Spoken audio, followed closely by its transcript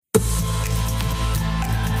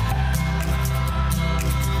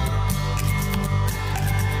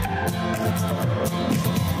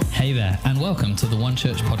there, and welcome to the One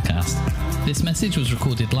Church podcast. This message was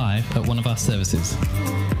recorded live at one of our services.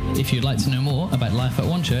 If you'd like to know more about life at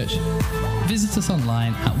One Church, visit us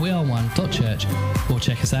online at weareone.church or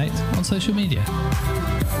check us out on social media.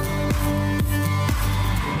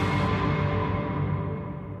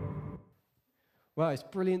 Well, it's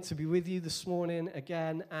brilliant to be with you this morning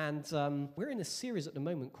again, and we're in a series at the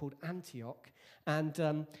moment called Antioch, and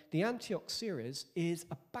the Antioch series is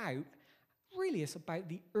about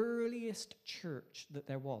the earliest church that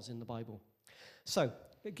there was in the Bible. So,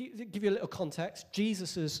 give you a little context.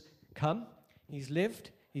 Jesus has come, he's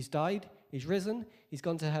lived, he's died, he's risen, he's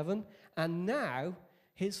gone to heaven, and now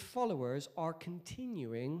his followers are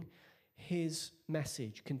continuing his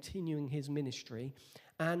message, continuing his ministry,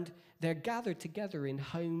 and they're gathered together in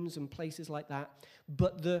homes and places like that.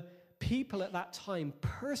 But the people at that time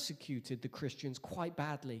persecuted the Christians quite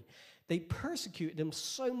badly. They persecuted them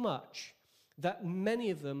so much that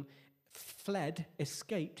many of them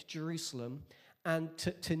escaped Jerusalem and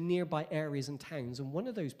to nearby areas and towns. And one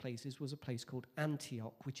of those places was a place called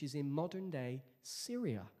Antioch, which is in modern-day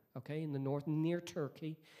Syria, okay, in the north, near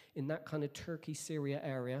Turkey, in that kind of Turkey-Syria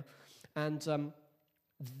area. And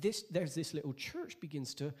there's this little church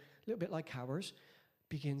begins to, a little bit like ours,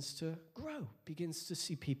 begins to grow, begins to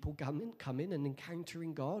see people come in and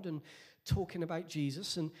encountering God and talking about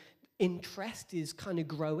Jesus, and interest is kind of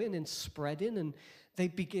growing and spreading, and they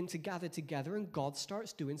begin to gather together, and God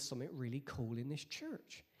starts doing something really cool in this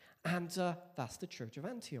church. And that's the Church of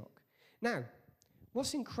Antioch. Now,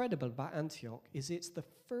 what's incredible about Antioch is it's the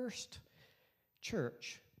first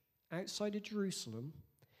church outside of Jerusalem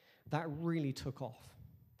that really took off.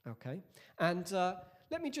 Okay, and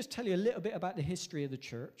let me just tell you a little bit about the history of the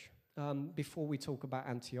church before we talk about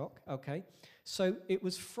Antioch, okay? So it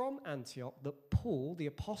was from Antioch that Paul, the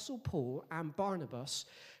Apostle Paul, and Barnabas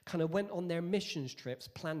kind of went on their missions trips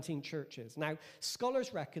planting churches. Now,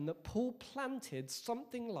 scholars reckon that Paul planted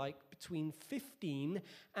something like between 15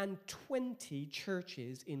 and 20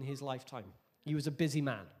 churches in his lifetime. He was a busy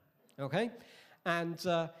man, okay? And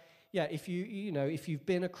yeah, if you've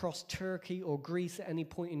been across Turkey or Greece at any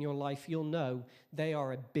point in your life, you'll know they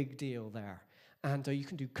are a big deal there. And you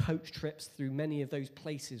can do coach trips through many of those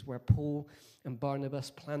places where Paul and Barnabas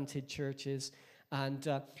planted churches. And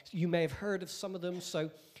you may have heard of some of them. So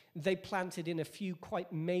they planted in a few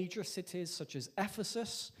quite major cities such as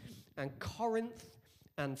Ephesus and Corinth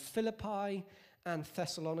and Philippi and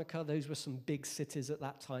Thessalonica. Those were some big cities at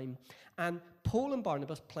that time. And Paul and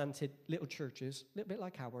Barnabas planted little churches, a little bit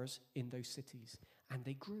like ours, in those cities. And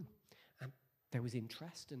they grew. And there was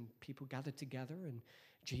interest, and people gathered together, and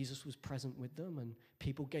Jesus was present with them, and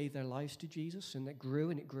people gave their lives to Jesus, and it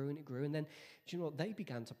grew, and it grew, and it grew. And then, do you know what? They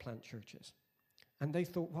began to plant churches. And they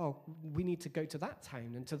thought, well, we need to go to that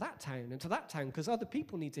town, and to that town, and to that town, because other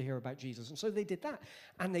people need to hear about Jesus. And so they did that.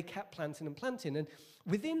 And they kept planting and planting. And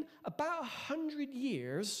within about 100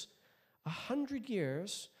 years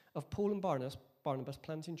of Paul and Barnabas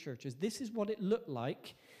planting churches, this is what it looked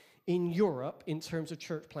like in Europe in terms of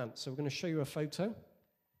church plants. So we're going to show you a photo,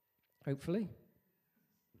 hopefully.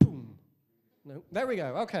 Boom. No, there we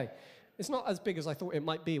go. Okay. It's not as big as I thought it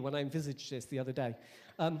might be when I envisaged this the other day.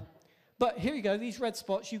 But here you go. These red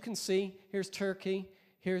spots you can see. Here's Turkey.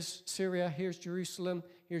 Here's Syria. Here's Jerusalem.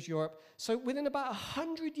 Here's Europe. So within about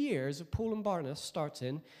 100 years of Paul and Barnabas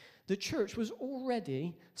starting, the church was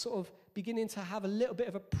already sort of beginning to have a little bit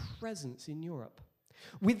of a presence in Europe.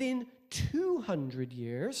 Within 200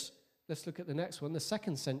 years, let's look at the next one, the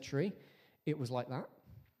 2nd century, it was like that.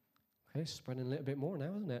 Okay, spreading a little bit more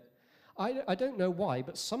now, isn't it? I don't know why,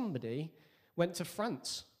 but somebody went to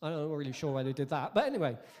France. I'm not really sure why they did that. But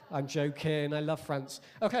anyway, I'm joking. I love France.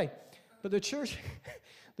 Okay, but the church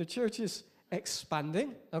is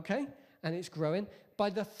expanding, okay, and it's growing. By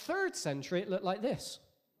the 3rd century, it looked like this.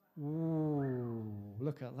 Ooh,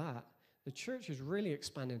 look at that. The church is really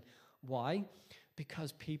expanding. Why?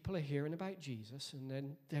 Because people are hearing about Jesus, and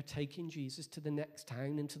then they're taking Jesus to the next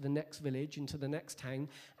town, and to the next village, and to the next town,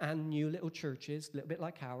 and new little churches, a little bit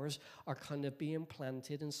like ours, are kind of being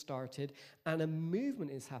planted and started, and a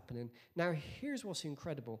movement is happening. Now, here's what's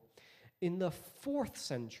incredible. In the 4th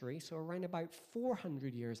century, so around about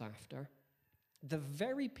 400 years after, the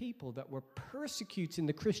very people that were persecuting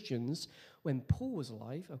the Christians when Paul was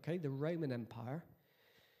alive, okay, the Roman Empire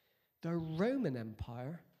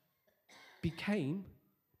became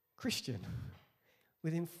Christian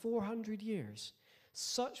within 400 years.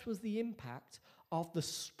 Such was the impact of the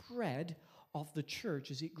spread of the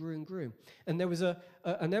church as it grew and grew. And there was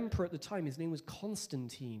an emperor at the time. His name was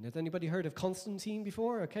Constantine. Has anybody heard of Constantine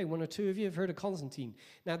before? Okay, one or two of you have heard of Constantine.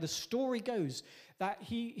 Now, the story goes that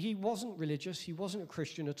he wasn't religious. He wasn't a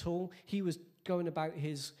Christian at all. He was going about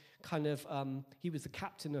his kind of, he was the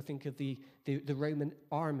captain, I think, of the Roman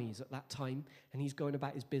armies at that time. And he's going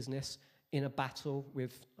about his business in a battle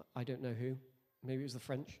with, I don't know who. Maybe it was the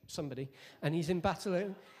French, somebody. And he's in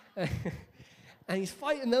battle, and he's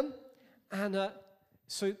fighting them. And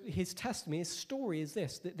so his testimony, his story is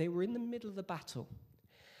this, that they were in the middle of the battle.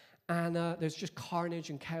 And there's just carnage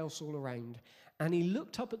and chaos all around. And he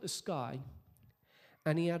looked up at the sky,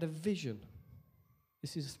 and he had a vision.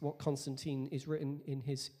 This is what Constantine is written in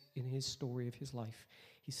his story of his life.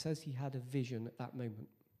 He says he had a vision at that moment.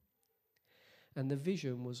 And the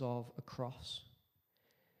vision was of a cross.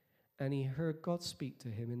 And he heard God speak to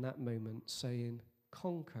him in that moment, saying,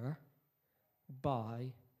 conquer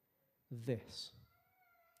by this.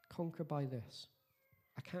 Conquer by this.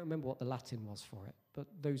 I can't remember what the Latin was for it, but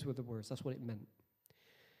those were the words. That's what it meant.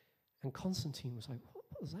 And Constantine was like, what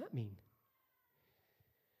does that mean?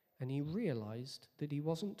 And he realized that he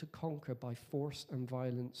wasn't to conquer by force and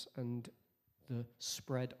violence and the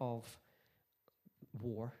spread of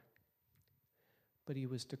war, but he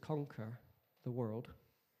was to conquer the world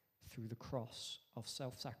through the cross of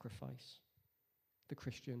self-sacrifice, the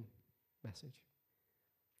Christian message.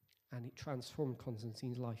 And it transformed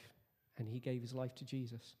Constantine's life, and he gave his life to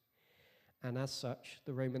Jesus. And as such,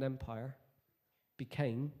 the Roman Empire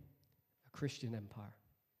became a Christian empire.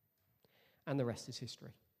 And the rest is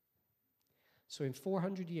history. So in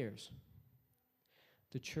 400 years,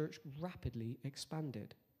 the church rapidly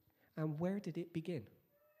expanded. And where did it begin?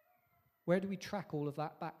 Where do we track all of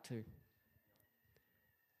that back to?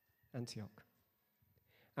 Antioch.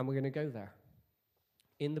 And we're going to go there.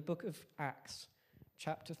 In the book of Acts,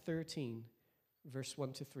 chapter 13, verse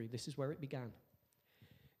 1 to 3, this is where it began.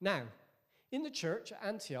 Now, in the church at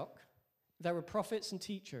Antioch, there were prophets and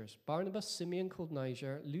teachers, Barnabas, Simeon called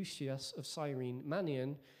Niger, Lucius of Cyrene,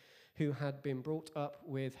 Manaen, who had been brought up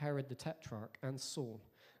with Herod the Tetrarch, and Saul.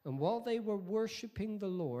 And while they were worshipping the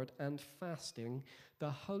Lord and fasting, the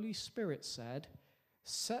Holy Spirit said,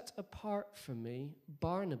 set apart for me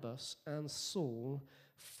Barnabas and Saul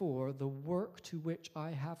for the work to which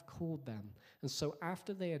I have called them. And so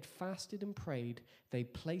after they had fasted and prayed, they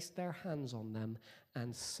placed their hands on them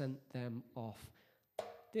and sent them off.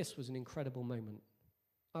 This was an incredible moment.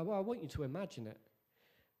 I want you to imagine it.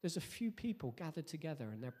 There's a few people gathered together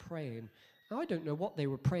and they're praying. I don't know what they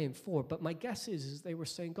were praying for, but my guess is they were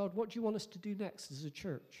saying, God, what do you want us to do next as a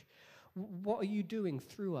church? What are you doing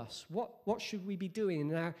through us? What should we be doing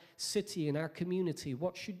in our city, in our community?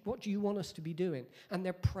 What do you want us to be doing? And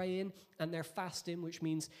they're praying and they're fasting, which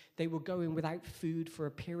means they were going without food for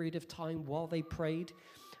a period of time while they prayed.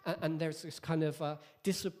 And there's this kind of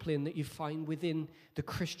discipline that you find within the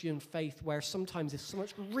Christian faith where sometimes if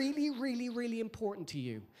something's really, really, really important to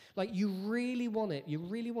you, like you really want it, you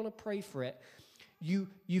really want to pray for it, you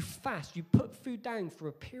fast, you put food down for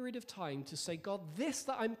a period of time to say, God, this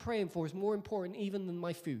that I'm praying for is more important even than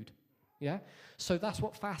my food. Yeah? So that's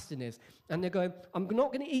what fasting is. And they're going, I'm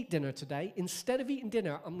not going to eat dinner today. Instead of eating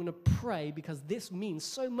dinner, I'm going to pray because this means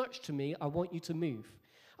so much to me, I want you to move.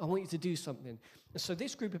 I want you to do something. And so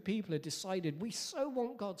this group of people have decided we so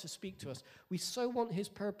want God to speak to us. We so want his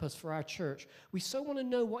purpose for our church. We so want to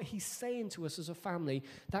know what he's saying to us as a family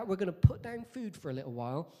that we're going to put down food for a little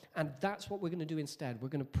while, and that's what we're going to do instead. We're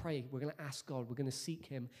going to pray. We're going to ask God. We're going to seek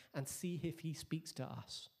him and see if he speaks to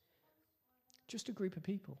us. Just a group of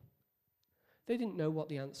people. They didn't know what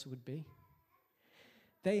the answer would be.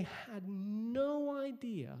 They had no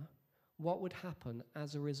idea what would happen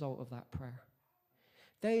as a result of that prayer.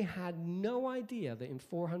 They had no idea that in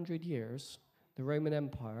 400 years, the Roman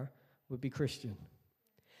Empire would be Christian.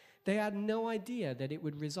 They had no idea that it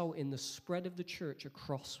would result in the spread of the church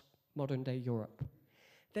across modern-day Europe.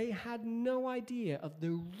 They had no idea of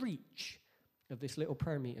the reach of this little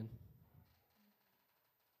prayer meeting.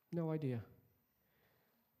 No idea.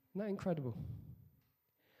 Isn't that incredible?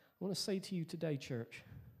 I want to say to you today, church,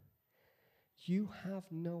 you have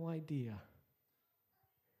no idea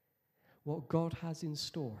what God has in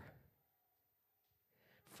store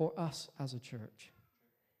for us as a church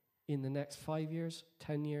in the next 5 years,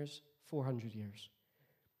 10 years, 400 years.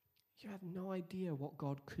 You have no idea what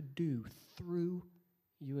God could do through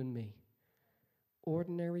you and me.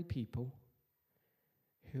 Ordinary people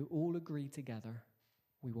who all agree together,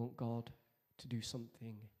 we want God to do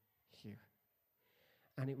something here.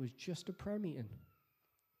 And it was just a prayer meeting.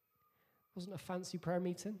 It wasn't a fancy prayer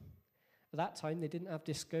meeting. At that time, they didn't have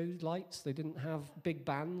disco lights. They didn't have big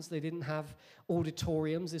bands. They didn't have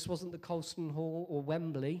auditoriums. This wasn't the Colston Hall or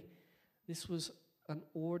Wembley. This was an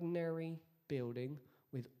ordinary building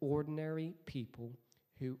with ordinary people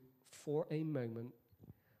who, for a moment,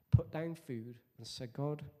 put down food and said,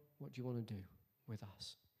 God, what do you want to do with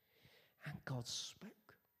us? And God spoke.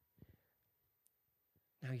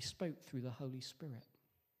 Now, he spoke through the Holy Spirit.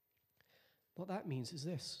 What that means is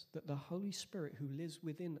this, that the Holy Spirit who lives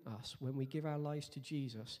within us when we give our lives to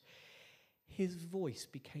Jesus, his voice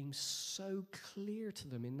became so clear to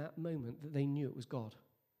them in that moment that they knew it was God.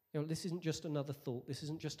 You know, this isn't just another thought. This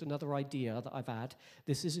isn't just another idea that I've had.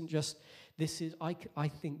 I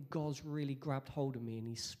think God's really grabbed hold of me and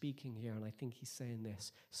he's speaking here, and I think he's saying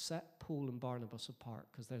this: set Paul and Barnabas apart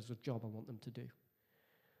because there's a job I want them to do.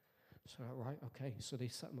 So, right, okay. So they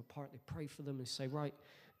set them apart. They pray for them and say, right,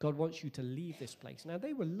 God wants you to leave this place. Now,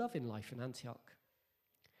 they were loving life in Antioch.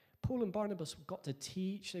 Paul and Barnabas got to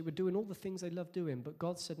teach. They were doing all the things they loved doing. But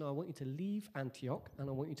God said, no, I want you to leave Antioch, and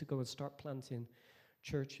I want you to go and start planting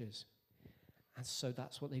churches. And so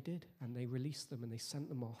that's what they did. And they released them, and they sent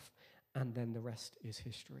them off. And then the rest is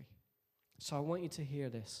history. So I want you to hear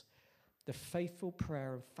this. The faithful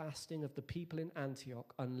prayer and fasting of the people in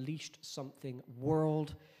Antioch unleashed something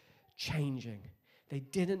world-changing. They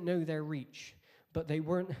didn't know their reach, but they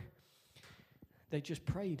just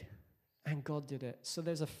prayed, and God did it. So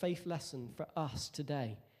there's a faith lesson for us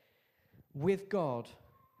today. With God,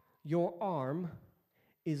 your arm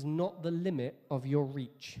is not the limit of your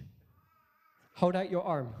reach. Hold out your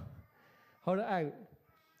arm. Hold it out.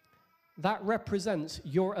 That represents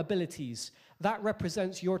your abilities. That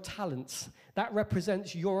represents your talents. That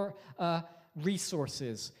represents your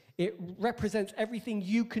resources. It represents everything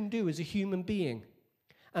you can do as a human being.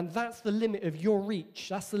 And that's the limit of your reach.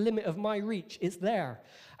 That's the limit of my reach. It's there.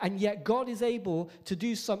 And yet God is able to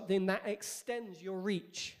do something that extends your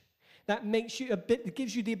reach. That makes you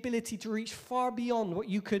gives you the ability to reach far beyond what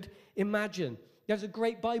you could imagine. There's a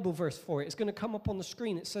great Bible verse for it. It's going to come up on the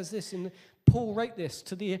screen. It says this, Paul wrote this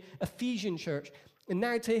to the Ephesian church. And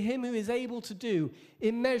now to him who is able to do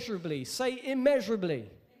immeasurably, say immeasurably.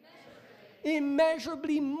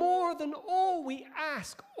 Immeasurably more than all we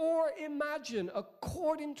ask or imagine,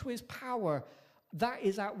 according to his power that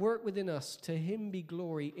is at work within us. To him be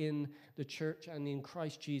glory in the church and in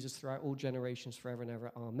Christ Jesus throughout all generations, forever and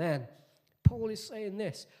ever. Amen. Paul is saying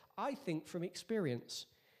this, I think, from experience.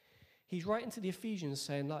 He's writing to the Ephesians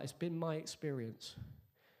saying, like, it's been my experience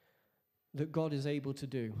that God is able to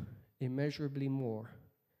do immeasurably more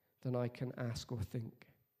than I can ask or think.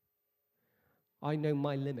 I know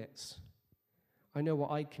my limits. I know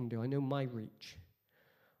what I can do. I know my reach.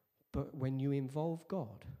 But when you involve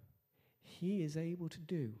God, he is able to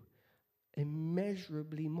do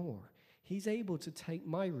immeasurably more. He's able to take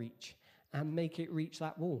my reach and make it reach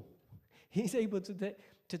that wall. He's able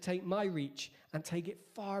to take my reach and take it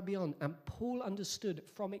far beyond. And Paul understood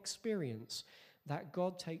from experience that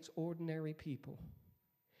God takes ordinary people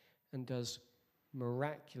and does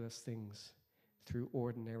miraculous things through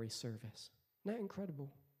ordinary service. Isn't that incredible?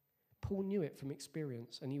 Paul knew it from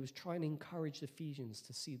experience, and he was trying to encourage the Ephesians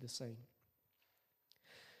to see the same.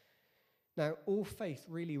 Now, all faith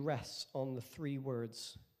really rests on the three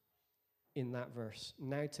words in that verse.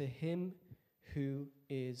 Now to him who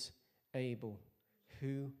is able.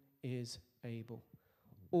 Who is able.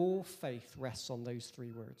 All faith rests on those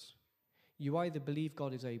three words. You either believe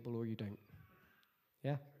God is able or you don't.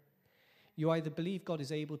 Yeah? You either believe God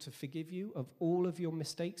is able to forgive you of all of your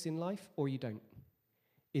mistakes in life or you don't.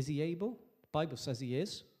 Is he able? The Bible says he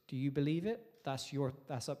is. Do you believe it?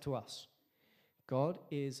 That's up to us. God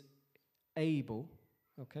is able,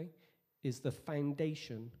 okay, is the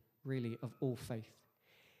foundation, really, of all faith.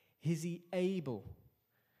 Is he able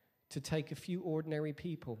to take a few ordinary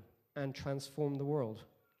people and transform the world?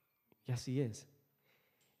 Yes, he is.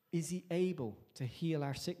 Is he able to heal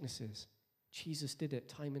our sicknesses? Jesus did it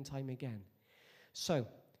time and time again. So,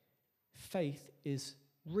 faith is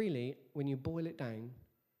really, when you boil it down,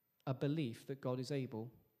 a belief that God is able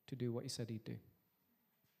to do what he said he'd do.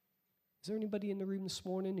 Is there anybody in the room this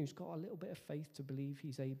morning who's got a little bit of faith to believe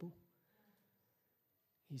he's able?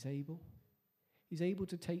 He's able. He's able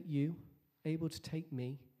to take you, able to take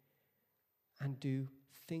me, and do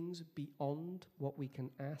things beyond what we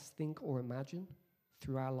can ask, think, or imagine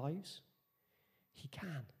through our lives. He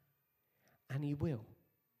can, and he will.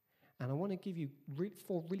 And I want to give you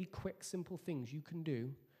four really quick, simple things you can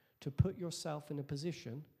do to put yourself in a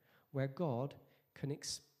position where God can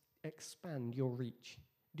expand your reach.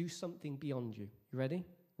 Do something beyond you. You ready?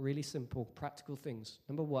 Really simple, practical things.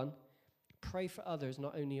 Number one, pray for others,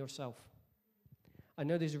 not only yourself. I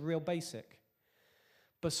know this is real basic.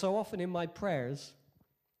 But so often in my prayers,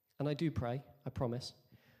 and I do pray, I promise,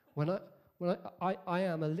 when I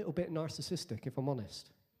am a little bit narcissistic, if I'm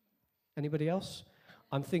honest. Anybody else?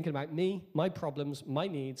 I'm thinking about me, my problems, my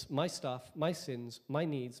needs, my stuff, my sins, my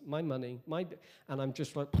needs, my money, and I'm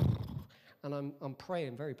just like, and I'm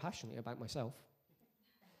praying very passionately about myself.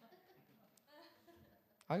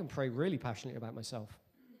 I can pray really passionately about myself.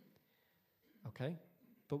 Okay?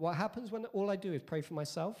 But what happens when all I do is pray for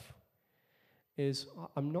myself is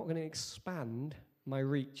I'm not going to expand my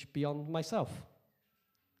reach beyond myself.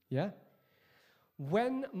 Yeah?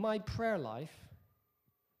 When my prayer life,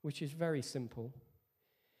 which is very simple,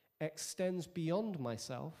 extends beyond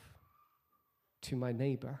myself to my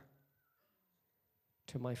neighbor,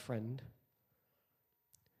 to my friend,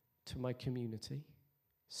 to my community,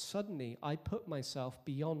 suddenly I put myself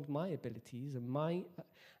beyond my abilities and I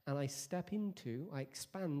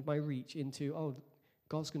expand my reach into, oh,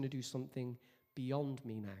 God's going to do something beyond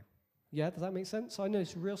me now. Yeah, does that make sense? I know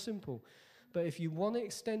it's real simple. But if you want to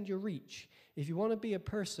extend your reach, if you want to be a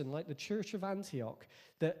person like the Church of Antioch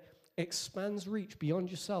that expands reach beyond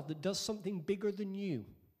yourself, that does something bigger than you,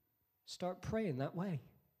 start praying that way.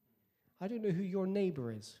 I don't know who your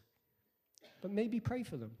neighbor is, but maybe pray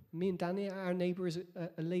for them. Me and Danny, our neighbor is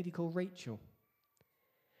a lady called Rachel.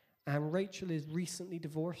 And Rachel is recently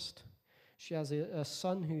divorced. She has a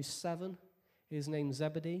son who's 7. His name's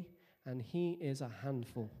Zebedee, and he is a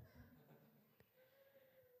handful.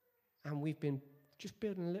 And we've been just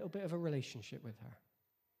building a little bit of a relationship with her.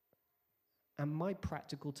 And my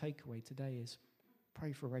practical takeaway today is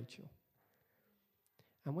pray for Rachel.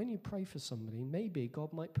 And when you pray for somebody, maybe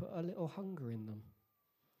God might put a little hunger in them.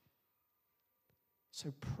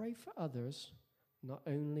 So pray for others, not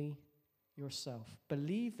only yourself.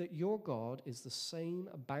 Believe that your God is the same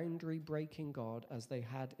boundary-breaking God as they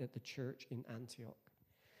had at the church in Antioch.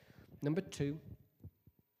 Number 2,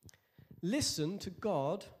 listen to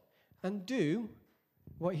God and do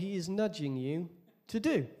what he is nudging you to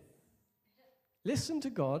do. Listen to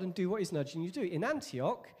God and do what he's nudging you to do. In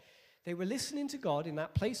Antioch, they were listening to God in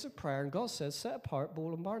that place of prayer, and God says, set apart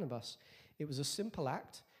Paul and Barnabas. It was a simple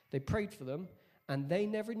act. They prayed for them, and they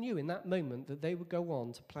never knew in that moment that they would go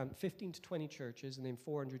on to plant 15 to 20 churches, and in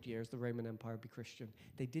 400 years, the Roman Empire would be Christian.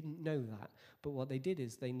 They didn't know that, but what they did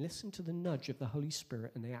is they listened to the nudge of the Holy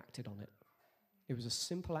Spirit, and they acted on it. It was a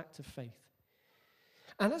simple act of faith.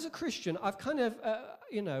 And as a Christian, I've kind of,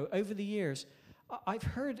 over the years, I've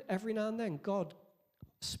heard every now and then God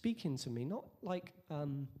speaking to me, not like,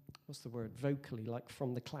 vocally, like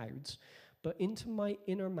from the clouds, but into my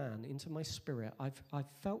inner man, into my spirit. I've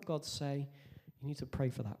felt God say, you need to pray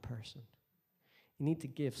for that person. You need to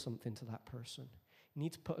give something to that person. You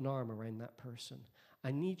need to put an arm around that person.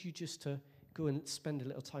 I need you just to go and spend a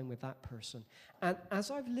little time with that person. And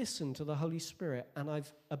as I've listened to the Holy Spirit and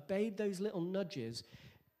I've obeyed those little nudges,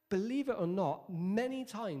 believe it or not, many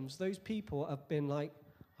times those people have been like,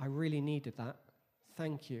 I really needed that.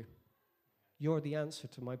 Thank you. You're the answer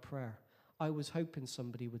to my prayer. I was hoping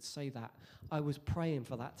somebody would say that. I was praying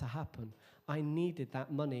for that to happen. I needed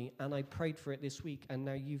that money, and I prayed for it this week, and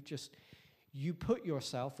now you put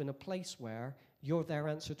yourself in a place where you're their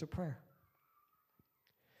answer to prayer.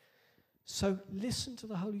 So listen to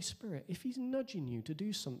the Holy Spirit. If he's nudging you to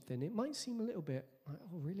do something, it might seem a little bit like,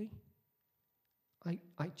 oh, really?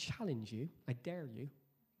 I challenge you. I dare you.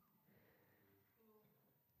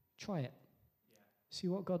 Try it. See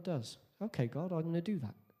what God does. Okay, God, I'm going to do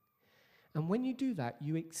that. And when you do that,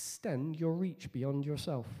 you extend your reach beyond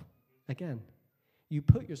yourself. Again, you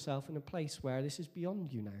put yourself in a place where this is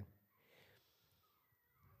beyond you now.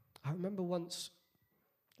 I remember once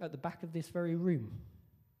at the back of this very room,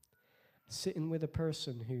 sitting with a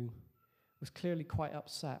person who was clearly quite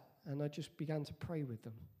upset, and I just began to pray with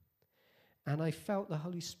them. And I felt the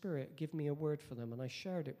Holy Spirit give me a word for them, and I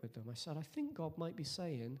shared it with them. I said, I think God might be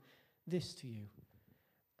saying this to you.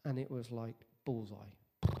 And it was like bullseye.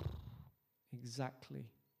 Exactly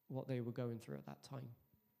what they were going through at that time.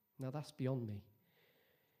 Now that's beyond me.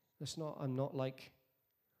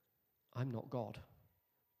 I'm not God.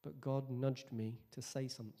 But God nudged me to say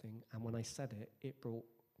something, and when I said it, it brought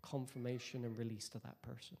confirmation and release to that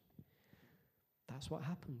person. That's what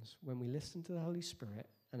happens when we listen to the Holy Spirit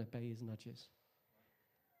and obey his nudges.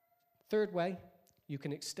 Third way, you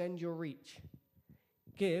can extend your reach.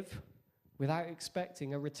 Give without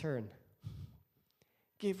expecting a return.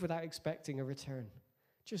 Give without expecting a return.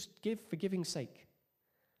 Just give for giving's sake.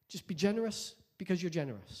 Just be generous because you're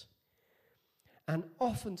generous. And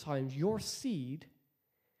oftentimes your seed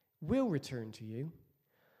will return to you,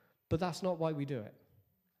 but that's not why we do it.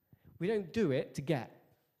 We don't do it to get.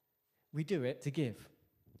 We do it to give.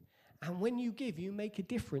 And when you give, you make a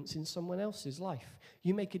difference in someone else's life.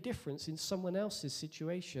 You make a difference in someone else's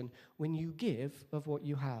situation when you give of what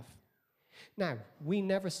you have. Now, we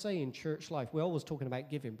never say in church life, we're always talking about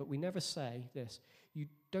giving, but we never say this: you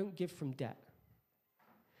don't give from debt.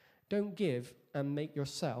 Don't give and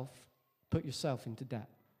put yourself into debt.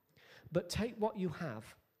 But take what you have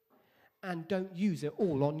and don't use it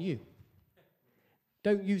all on you.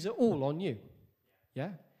 Don't use it all on you. Yeah?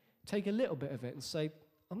 Take a little bit of it and say,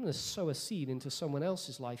 I'm going to sow a seed into someone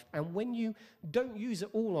else's life. And when you don't use it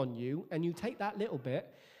all on you and you take that little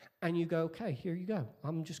bit and you go, okay, here you go.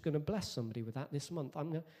 I'm just going to bless somebody with that this month.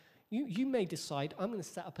 You may decide, I'm going to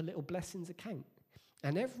set up a little blessings account.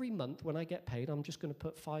 And every month when I get paid, I'm just going to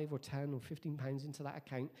put 5 or 10 or 15 pounds into that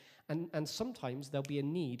account. And sometimes there'll be a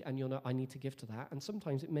need and you'll know I need to give to that. And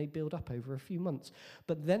sometimes it may build up over a few months.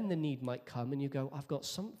 But then the need might come and you go, I've got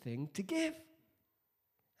something to give.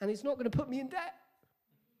 And it's not going to put me in debt.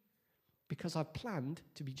 Because I've planned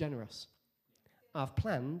to be generous. I've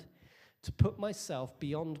planned to put myself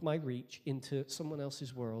beyond my reach into someone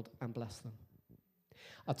else's world and bless them.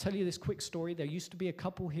 I'll tell you this quick story. There used to be a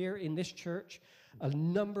couple here in this church a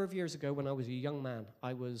number of years ago when I was a young man.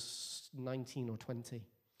 I was 19 or 20.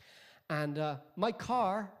 And my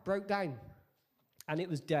car broke down. And it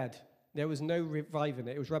was dead. There was no reviving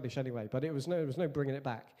it. It was rubbish anyway, but there was no bringing it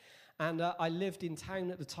back. And I lived in town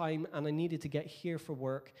at the time, and I needed to get here for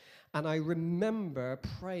work. And I remember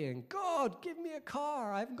praying, God, give me a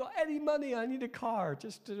car. I haven't got any money. I need a car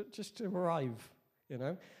just to arrive, you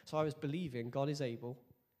know. So I was believing God is able,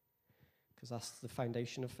 because that's the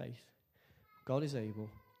foundation of faith. God is able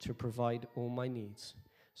to provide all my needs.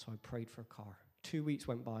 So I prayed for a car. 2 weeks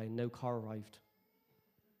went by, and no car arrived.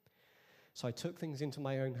 So I took things into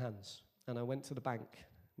my own hands, and I went to the bank,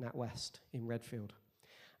 NatWest, in Redfield.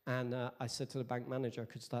 And I said to the bank manager,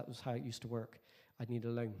 because that was how it used to work, I need a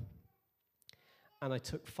loan. And I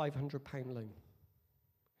took £500 loan.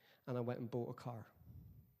 And I went and bought a car.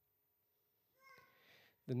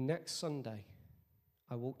 The next Sunday,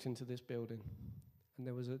 I walked into this building. And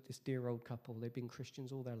there was this dear old couple. They'd been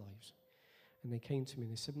Christians all their lives. And they came to me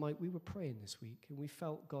and they said, Mike, we were praying this week. And we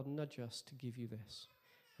felt God nudge us to give you this.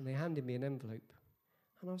 And they handed me an envelope.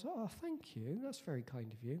 And I was like, oh, thank you. That's very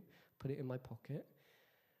kind of you. Put it in my pocket.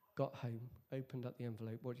 Got home, opened up the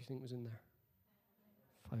envelope. What do you think was in there?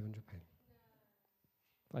 £500.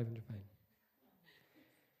 £500.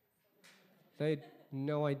 They had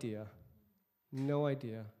no idea. No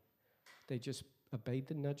idea. They just obeyed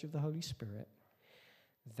the nudge of the Holy Spirit.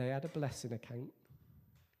 They had a blessing account.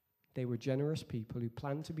 They were generous people who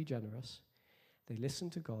planned to be generous. They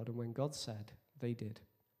listened to God, and when God said, they did.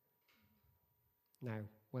 Now,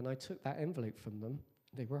 when I took that envelope from them,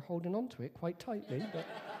 they were holding on to it quite tightly. But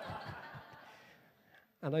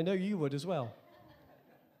and I know you would as well.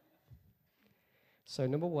 So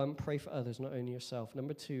 1, pray for others, not only yourself.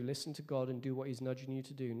 2, listen to God and do what he's nudging you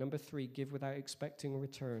to do. 3, give without expecting a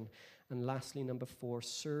return. And lastly, 4,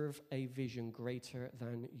 serve a vision greater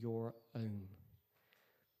than your own.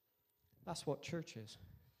 That's what church is.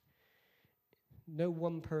 No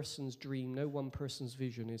one person's dream, no one person's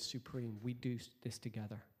vision is supreme. We do this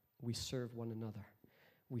together. We serve one another.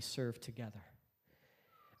 We serve together.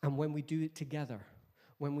 And when we do it together,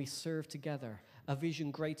 when we serve together, a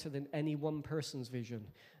vision greater than any one person's vision,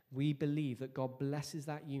 we believe that God blesses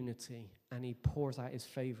that unity and he pours out his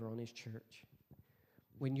favor on his church.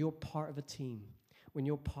 When you're part of a team, when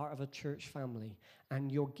you're part of a church family,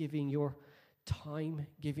 and you're giving your time,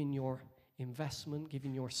 giving your investment,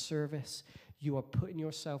 giving your service, you are putting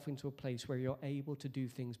yourself into a place where you're able to do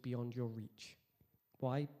things beyond your reach.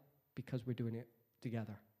 Why? Because we're doing it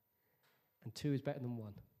together. And 2 is better than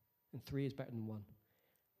 1. And 3 is better than 1.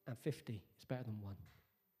 And 50 is better than 1.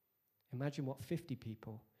 Imagine what 50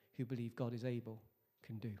 people who believe God is able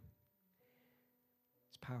can do.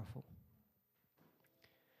 It's powerful.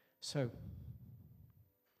 So,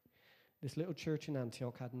 this little church in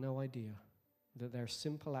Antioch had no idea that their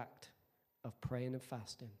simple act of praying and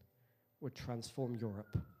fasting would transform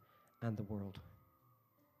Europe and the world.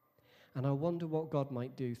 And I wonder what God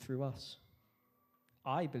might do through us.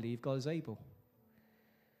 I believe God is able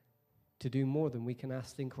to do more than we can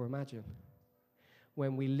ask, think, or imagine.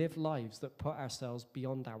 When we live lives that put ourselves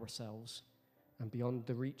beyond ourselves and beyond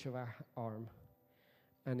the reach of our arm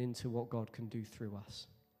and into what God can do through us.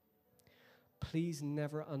 Please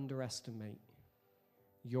never underestimate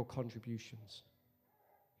your contributions.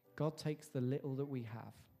 God takes the little that we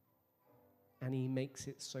have and he makes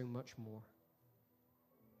it so much more.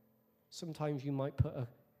 Sometimes you might put a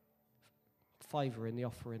 £5 in the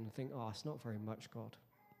offering and think, oh, it's not very much, God,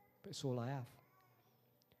 but it's all I have.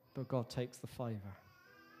 but God takes the 5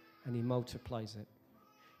 and he multiplies it.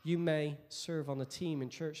 You may serve on a team in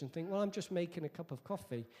church and think, well, I'm just making a cup of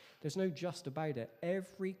coffee. There's no just about it.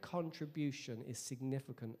 Every contribution is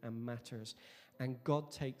significant and matters. And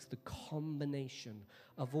God takes the combination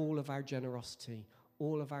of all of our generosity,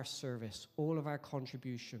 all of our service, all of our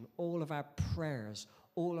contribution, all of our prayers,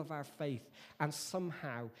 all of our faith, and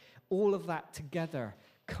somehow all of that together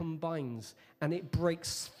combines and it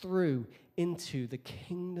breaks through into the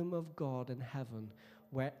kingdom of God in heaven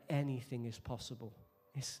where anything is possible.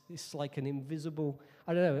 It's like an invisible,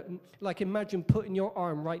 I don't know, like imagine putting your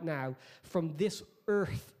arm right now from this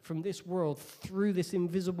earth, from this world, through this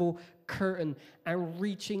invisible curtain and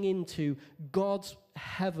reaching into God's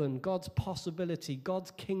heaven, God's possibility,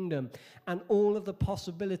 God's kingdom, and all of the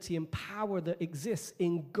possibility and power that exists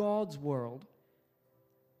in God's world.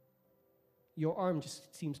 Your arm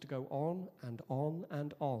just seems to go on and on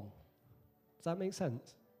and on. Does that make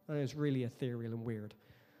sense? I know it's really ethereal and weird.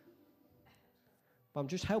 But I'm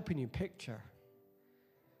just helping you picture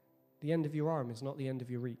the end of your arm is not the end of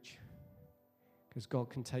your reach, because God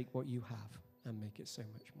can take what you have and make it so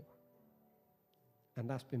much more. And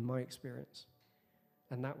that's been my experience.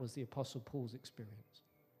 And that was the Apostle Paul's experience.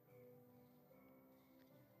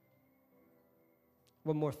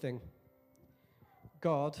 One more thing.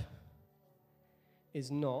 God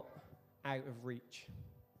is not out of reach.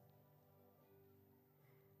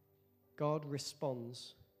 God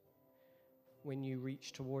responds when you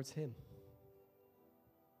reach towards him.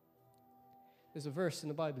 There's a verse in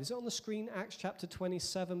the Bible. Is it on the screen? Acts chapter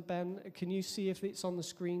 27, Ben. Can you see if it's on the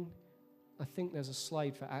screen? I think there's a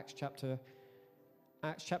slide for Acts chapter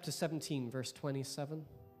 17, verse 27.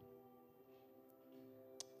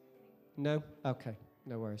 No? Okay,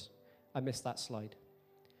 no worries. I missed that slide.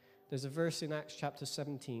 There's a verse in Acts chapter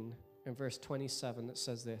 17 and verse 27 that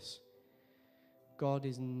says this: God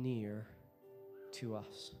is near to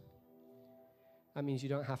us. That means you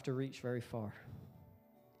don't have to reach very far.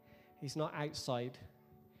 He's not outside.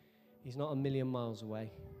 He's not a million miles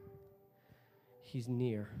away. He's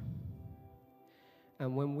near.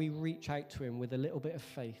 And when we reach out to him with a little bit of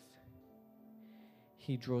faith,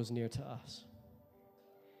 he draws near to us.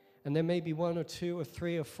 And there may be 1 or 2 or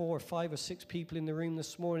 3 or 4 or 5 or 6 people in the room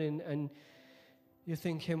this morning, and you're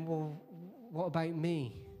thinking, well, what about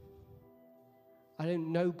me? I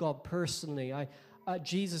don't know God personally.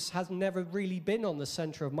 Jesus has never really been on the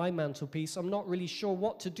center of my mantelpiece. I'm not really sure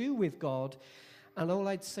what to do with God. And all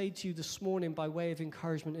I'd say to you this morning by way of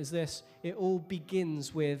encouragement is this: it all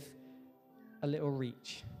begins with a little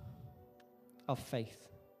reach of faith.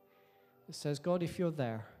 It says, God, if you're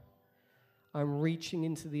there, I'm reaching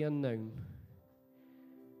into the unknown,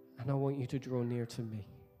 and I want you to draw near to me.